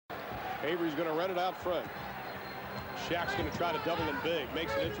Avery's going to run it out front. Shaq's going to try to double him big.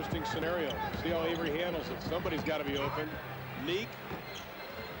 Makes an interesting scenario. See how Avery handles it. Somebody's got to be open. Nique.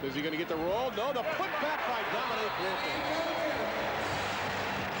 Is he going to get the roll? No, the putback by Dominique Wilkins.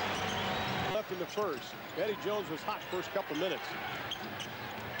 Left in the first. Eddie Jones was hot first couple minutes.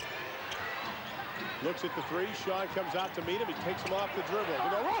 Looks at the three. Sean comes out to meet him. He takes him off the dribble.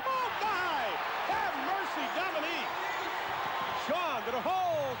 Oh, my! Have mercy, Dominique. Sean going to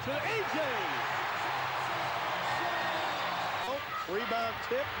hold to AJ. Rebound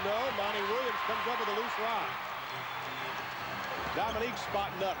tip. No. Monty Williams comes up with a loose rock. Dominique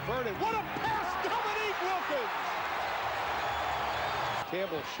spotting up. Vernon. What a pass, Dominique Wilkins.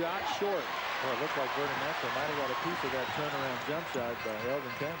 Campbell shot short. Well, it looked like Vernon Maxwell might have got a piece of that turnaround jump shot by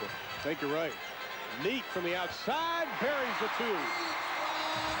Elvin Campbell. I think you're right. Nique from the outside buries the two.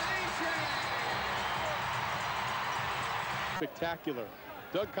 Spectacular.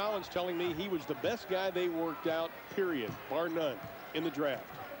 Doug Collins telling me he was the best guy they worked out, period, bar none, in the draft.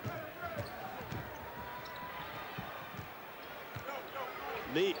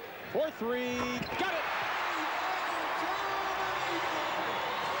 Nique for three. Got it.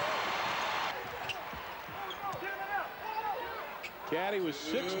 Caddy was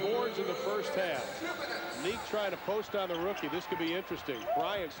 6 boards in the first half. Nique trying to post on the rookie. This could be interesting.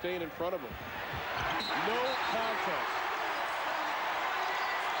 Bryant staying in front of him. No contest.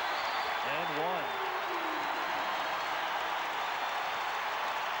 And one.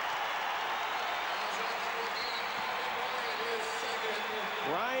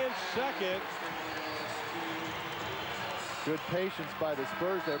 Bryant's second. Good patience by the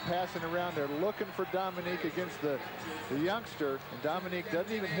Spurs. They're passing around. They're looking for Dominique against the youngster. And Dominique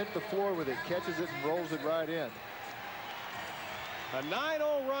doesn't even hit the floor with it. Catches it and rolls it right in. A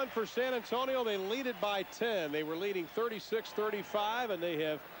 9-0 run for San Antonio. They lead it by 10. They were leading 36-35, and they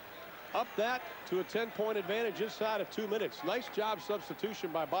have upped that to a 10-point advantage inside of 2 minutes. Nice job substitution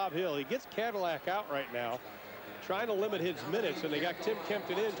by Bob Hill. He gets Cadillac out right now, trying to limit his minutes, and they got Tim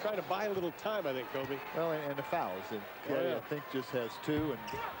Kempton in, trying to buy a little time, I think, Kobe. Well, and the fouls. And Caddy, I think, just has 2, and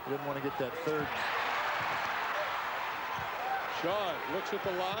didn't want to get that third. Sean looks at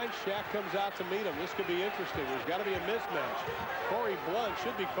the line. Shaq comes out to meet him. This could be interesting. There's got to be a mismatch. Corey Blunt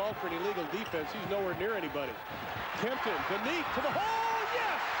should be called for an illegal defense. He's nowhere near anybody. Kempton to Nique to the hole.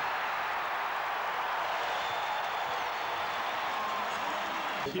 Yes!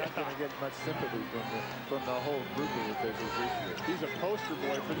 He's not going to get much sympathy from the whole group of officials recently. He's a poster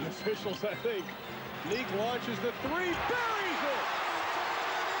boy for the officials, I think. Nique launches the three, buries it!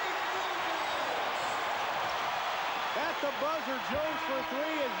 At the buzzer, Jones for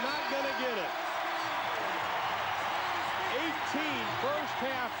three is not going to get it. 18 first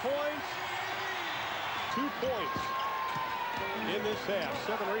half points. 2 points in this half.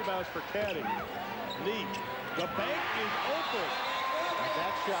 7 rebounds for Caddy. Nique. The bank is open.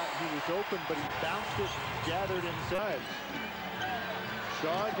 That shot, he was open, but he bounced it, gathered inside.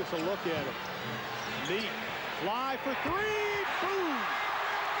 Sean gets a look at him. Nique, fly for three,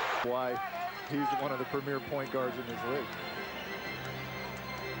 boom! Why he's one of the premier point guards in this league.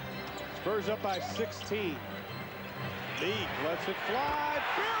 Spurs up by 16. Nique lets it fly,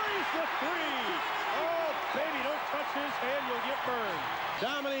 buries the three! Oh, baby, don't touch his hand, you'll get burned.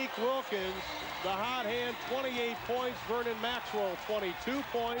 Dominique Wilkins, the hot hand, 28 points. Vernon Maxwell, 22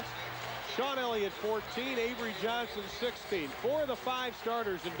 points. Sean Elliott, 14. Avery Johnson, 16. 4 of the 5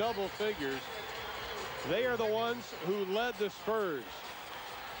 starters in double figures. They are the ones who led the Spurs.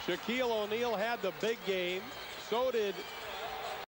 Shaquille O'Neal had the big game. So did